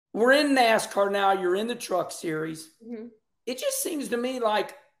we're in NASCAR now. You're in the truck series. Mm-hmm. It just seems to me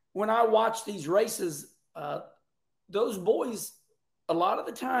like when I watch these races, those boys, a lot of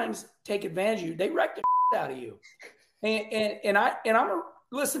the times take advantage of you. They wreck the out of you.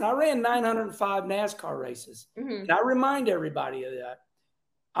 Listen, I ran 905 NASCAR races, Mm-hmm. and I remind everybody of that.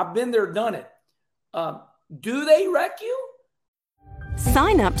 I've been there, done it. Do they wreck you?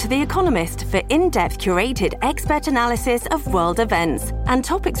 Sign up to The Economist for in-depth curated expert analysis of world events and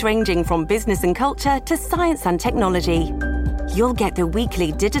topics ranging from business and culture to science and technology. You'll get the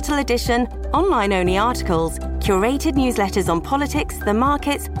weekly digital edition, online-only articles, curated newsletters on politics, the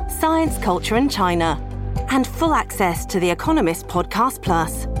markets, science, culture and China, and full access to The Economist Podcast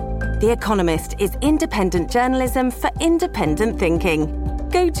Plus. The Economist is independent journalism for independent thinking.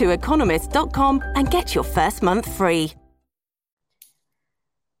 Go to economist.com and get your first month free.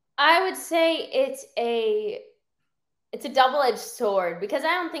 I would say it's a double-edged sword, because I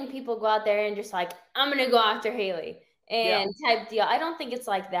don't think people go out there and just like, I'm going to go after Hailie and type deal. I don't think it's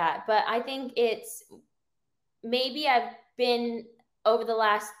like that, but I think it's maybe I've been over the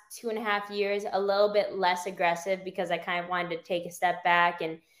last 2.5 years a little bit less aggressive because I kind of wanted to take a step back,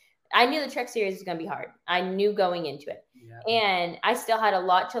 and I knew the truck series was going to be hard. I knew going into it. Yeah. And I still had a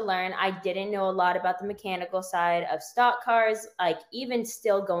lot to learn. I didn't know a lot about the mechanical side of stock cars. Like, even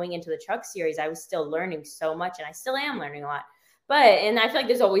still going into the truck series, I was still learning so much, and I still am learning a lot. And I feel like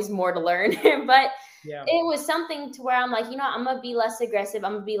there's always more to learn. But it was something to where I'm like, I'm going to be less aggressive.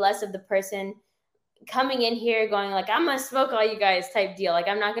 I'm going to be less of the person coming in here going like, I'm going to smoke all you guys type deal. Like,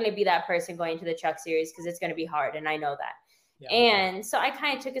 I'm not going to be that person going into the truck series because it's going to be hard. And I know that. Yeah. And so I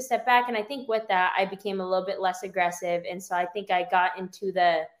kind of took a step back, and I think with that, I became a little bit less aggressive. And so I think I got into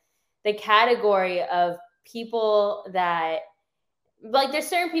the category of people that, like, there's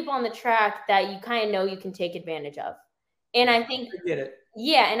certain people on the track that you kind of know you can take advantage of. And I think, I get it.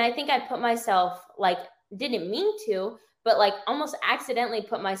 Yeah. And I think I put myself, like, didn't mean to, but like almost accidentally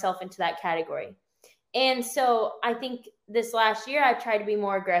put myself into that category. And so I think this last year I've tried to be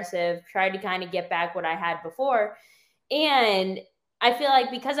more aggressive, tried to kind of get back what I had before. And I feel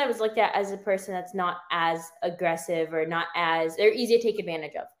like because I was looked at as a person that's not as aggressive or easy to take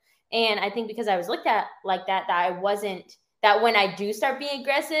advantage of. And I think because I was looked at like that that when I do start being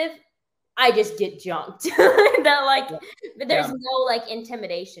aggressive, I just get junked. There's no like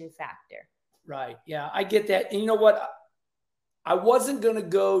intimidation factor. Right. Yeah, I get that. And you know what? I wasn't going to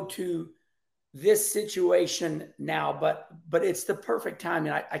go to this situation now, but it's the perfect time,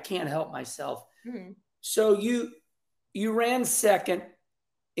 and I can't help myself. Mm-hmm. So you ran second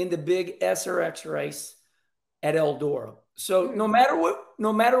in the big SRX race at Eldora. So mm-hmm.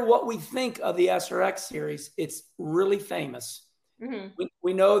 no matter what we think of the SRX series, it's really famous. Mm-hmm.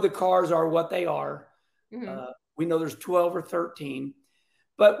 We know the cars are what they are. Mm-hmm. We know there's 12 or 13.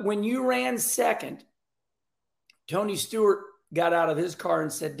 But when you ran second, Tony Stewart got out of his car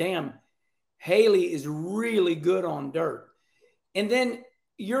and said, damn, Hailie is really good on dirt. And then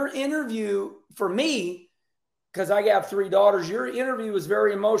your interview for me, because I have 3 daughters, your interview was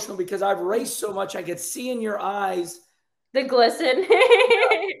very emotional because I've raced so much. I could see in your eyes the glisten.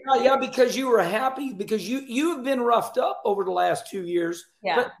 Yeah, because you were happy, because you have been roughed up over the last 2 years.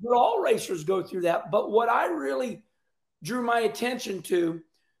 Yeah. But all racers go through that. But what I really drew my attention to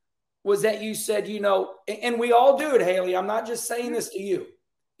was that you said, and we all do it, Hailie. I'm not just saying this to you.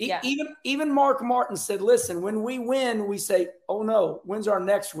 Yeah. Even Mark Martin said, listen, when we win, we say, oh no, when's our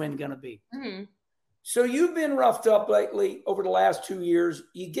next win going to be? Mm-hmm. So you've been roughed up lately over the last 2 years.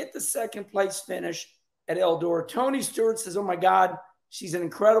 You get the second place finish at Eldora. Tony Stewart says, oh my God, she's an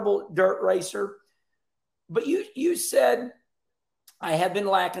incredible dirt racer. But you said, I have been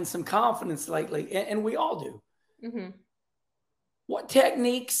lacking some confidence lately, and we all do. Mm-hmm. What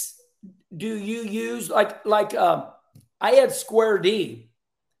techniques do you use? Like I had Square D,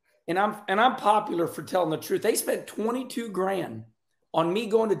 and I'm popular for telling the truth. They spent $22,000 on me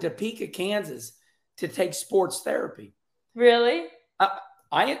going to Topeka, Kansas, to take sports therapy. Really?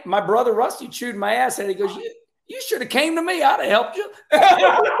 My brother Rusty chewed my ass, and he goes, "You should have came to me. I'd have helped you."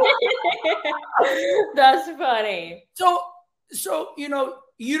 That's funny. So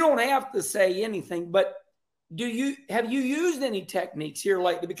you don't have to say anything, but have you used any techniques here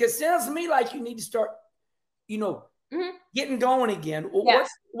lately? Because it sounds to me like you need to start, mm-hmm. getting going again. Yeah.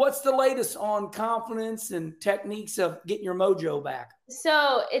 What's the latest on confidence and techniques of getting your mojo back?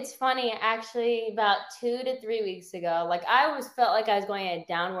 So it's funny, actually, about 2 to 3 weeks ago, like I always felt like I was going in a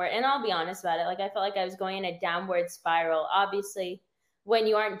downward, and I'll be honest about it. Like I felt like I was going in a downward spiral. Obviously, when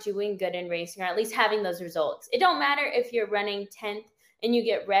you aren't doing good in racing, or at least having those results, it don't matter if you're running 10th and you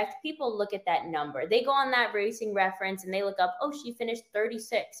get wrecked, people look at that number. They go on that racing reference and they look up, oh, she finished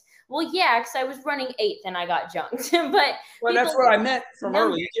 36. Well, yeah, because I was running 8th and I got junked. But that's what I meant from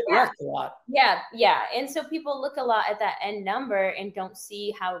early. You get wrecked a lot. Yeah. And so people look a lot at that end number and don't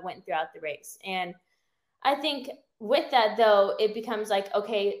see how it went throughout the race. And I think with that, though, it becomes like,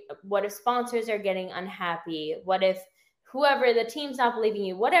 okay, what if sponsors are getting unhappy? What if whoever, the team's not believing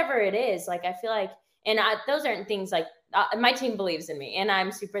you, whatever it is? Like, I feel like, and those aren't things like, my team believes in me, and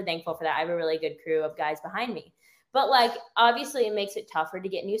I'm super thankful for that. I have a really good crew of guys behind me. But like, obviously it makes it tougher to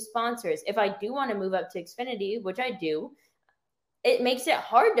get new sponsors. If I do want to move up to Xfinity, which I do, it makes it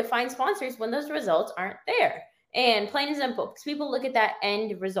hard to find sponsors when those results aren't there. And plain and simple, because people look at that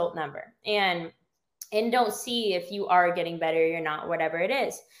end result number and don't see if you are getting better or you're not, whatever it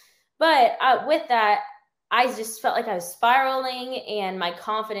is. But with that, I just felt like I was spiraling and my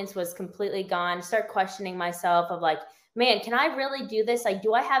confidence was completely gone. Start questioning myself of like, man, can I really do this? Like,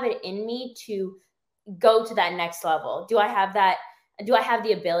 do I have it in me to go to that next level? Do I have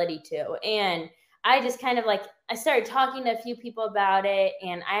the ability to? And I just kind of like, I started talking to a few people about it,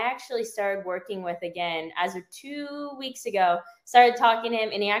 and I actually started working with, again, as of 2 weeks ago, started talking to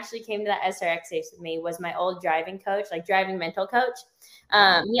him, and he actually came to that SRX race with me, was my old driving coach, like driving mental coach.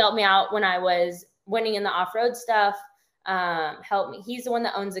 He helped me out when I was winning in the off-road stuff, helped me. He's the one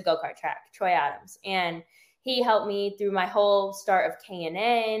that owns the go-kart track, Troy Adams. And he helped me through my whole start of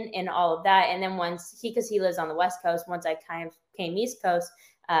K&N and all of that. And then because he lives on the West Coast, once I kind of came East Coast,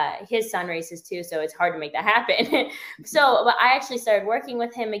 his son races too, so it's hard to make that happen. But I actually started working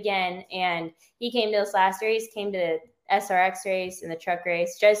with him again, and he came to this last race, came to the SRX race and the truck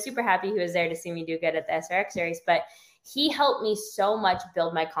race. I was super happy he was there to see me do good at the SRX race, but he helped me so much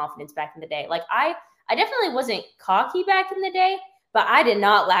build my confidence back in the day. Like I definitely wasn't cocky back in the day, but I did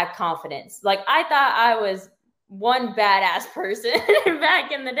not lack confidence. Like I thought I was one badass person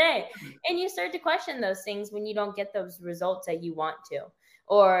back in the day. And you start to question those things when you don't get those results that you want to,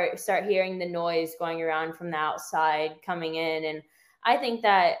 or start hearing the noise going around from the outside coming in. And I think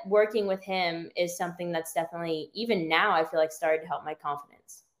that working with him is something that's definitely, even now, I feel like started to help my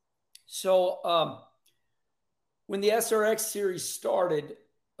confidence. So when the SRX series started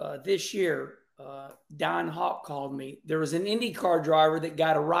this year, Don Hawk called me. There was an IndyCar driver that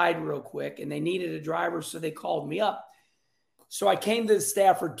got a ride real quick, and they needed a driver, so they called me up. So I came to the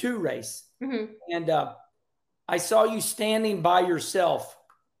Stafford 2 race, and I saw you standing by yourself,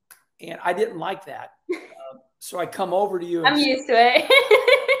 and I didn't like that. So I come over to you. I'm used to it.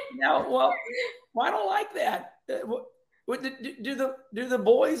 Now, well, I don't like that. Do the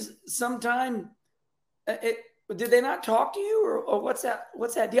boys sometime? Did they not talk to you, or what's that?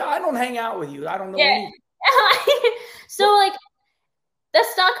 What's that deal? I don't hang out with you. I don't know. Yeah. So like the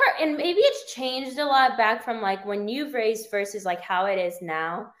stock car, and maybe it's changed a lot back from like when you've raced versus like how it is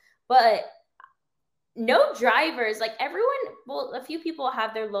now. But no drivers, like everyone, well, a few people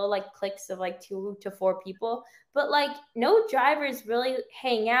have their little like cliques of like 2 to 4 people, but like no drivers really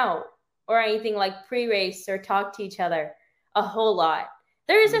hang out or anything like pre-race or talk to each other a whole lot.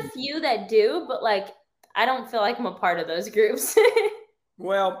 There's a few that do, but like I don't feel like I'm a part of those groups.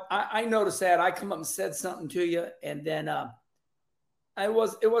 Well, I noticed that. I come up and said something to you, and then it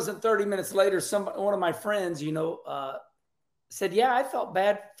wasn't 30 minutes later, one of my friends, said, yeah, I felt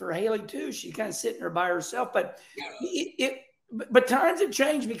bad for Hailie too. She kind of sitting there by herself, but times have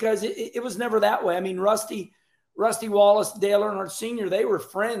changed because it was never that way. I mean, Rusty Wallace, Dale Earnhardt Sr., they were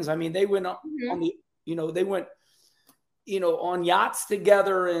friends. I mean, they went on they went, on yachts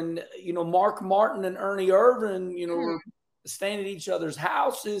together, and, Mark Martin and Ernie Irvin, were staying at each other's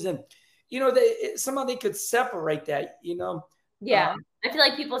houses, and, somehow they could separate that, Yeah. I feel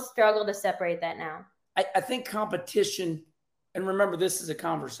like people struggle to separate that now. I think competition, and remember, this is a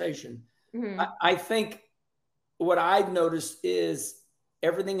conversation. I think what I've noticed is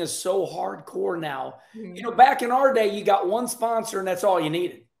everything is so hardcore now. Back in our day, you got one sponsor and that's all you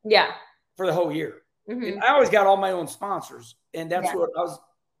needed. Yeah. For the whole year. And I always got all my own sponsors. And that's what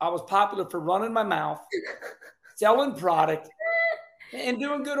I was popular for, running my mouth, selling product, and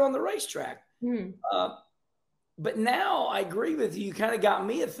doing good on the racetrack. But now I agree with you. You kind of got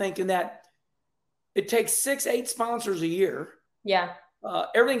me thinking that it takes 6-8 sponsors a year. Yeah.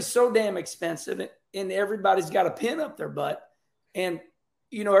 Everything's so damn expensive, and everybody's got a pin up their butt, and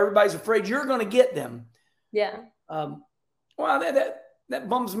everybody's afraid you're going to get them. Yeah. Well, that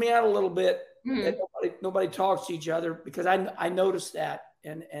bums me out a little bit. That nobody talks to each other, because I noticed that,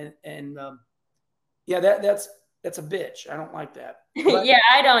 and that's a bitch. I don't like that. But, yeah,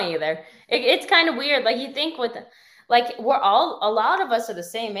 I don't either. It's kind of weird. Like, you think like a lot of us are the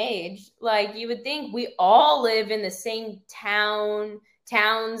same age. Like, you would think we all live in the same town,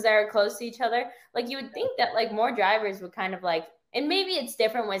 towns that are close to each other. Like you would think that like more drivers would kind of like, and maybe it's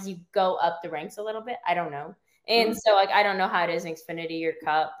different as you go up the ranks a little bit. I don't know. And so like, I don't know how it is in Xfinity or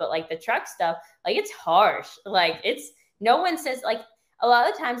Cup, but like the truck stuff, like it's harsh. Like no one says, like a lot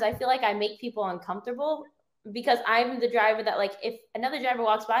of the times I feel like I make people uncomfortable because I'm the driver that like, if another driver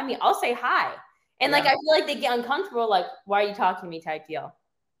walks by me, I'll say hi. And like, I feel like they get uncomfortable. Like, why are you talking to me type deal?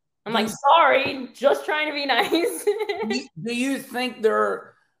 I'm like, sorry, just trying to be nice. Do you think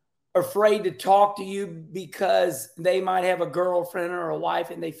they're afraid to talk to you because they might have a girlfriend or a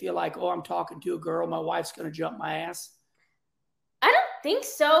wife and they feel like, oh, I'm talking to a girl, my wife's going to jump my ass? I don't think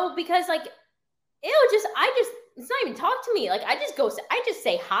so, because like, it's not even talk to me. Like I just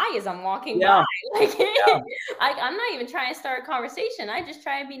say hi as I'm walking by. Like, I'm not even trying to start a conversation. I just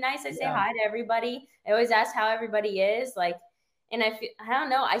try and be nice. I say hi to everybody. I always ask how everybody is. Like, and I don't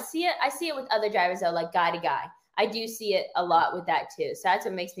know. I see it with other drivers though, like guy to guy. I do see it a lot with that too. So that's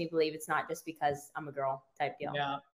what makes me believe it's not just because I'm a girl type deal. Yeah.